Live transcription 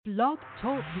Blog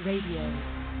Talk Radio.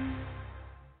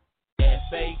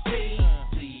 F-A-T-C-A-T,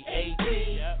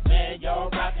 man,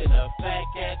 y'all rockin' the Fat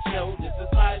Cat Show. This is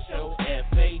my show.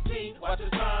 F-A-T, watch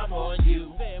the time on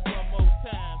you. Say it one more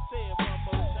time.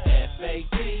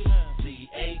 F-A-T-C-A-T,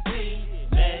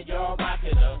 man, y'all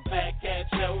rockin' the Fat Cat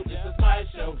Show. This is my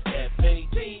show.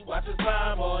 F-A-T, watch the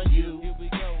time on you. Here we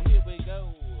go.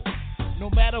 No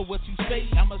matter what you say,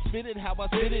 I'ma spit it how I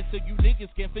spit it, so you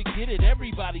niggas can't forget it.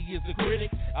 Everybody is a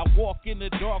critic. I walk in the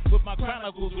dark with my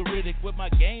chronicles Riddick, with my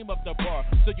game up the bar,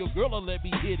 so your girl will let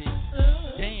me hit it.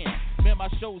 Damn, man, my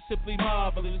show's simply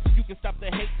marvelous. You can stop the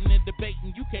hating and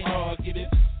debating, you can't argue it.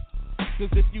 Cause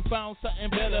if you found something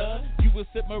better, you would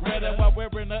sip Moretta while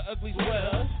wearing an ugly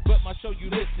sweater. But my show you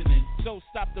listening, so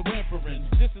stop the whimpering.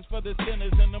 This is for the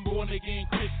sinners and the born again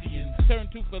Christians. Turn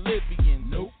to Philippians.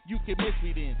 Nope, you can miss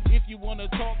me then. If you wanna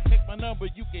talk, take my number,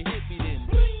 you can hit me then.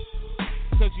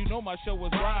 Cause you know my show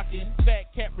is rocking.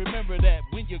 Fat Cat, remember that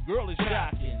when your girl is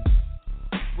shocking.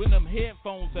 When them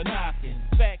headphones are knocking.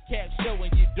 Fat Cat Show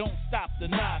and you don't stop the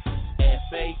knocking.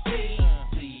 F-A-T-C-A-T,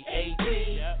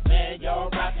 man, y'all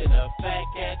rockin' the Fat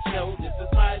Cat Show. This is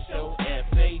my show.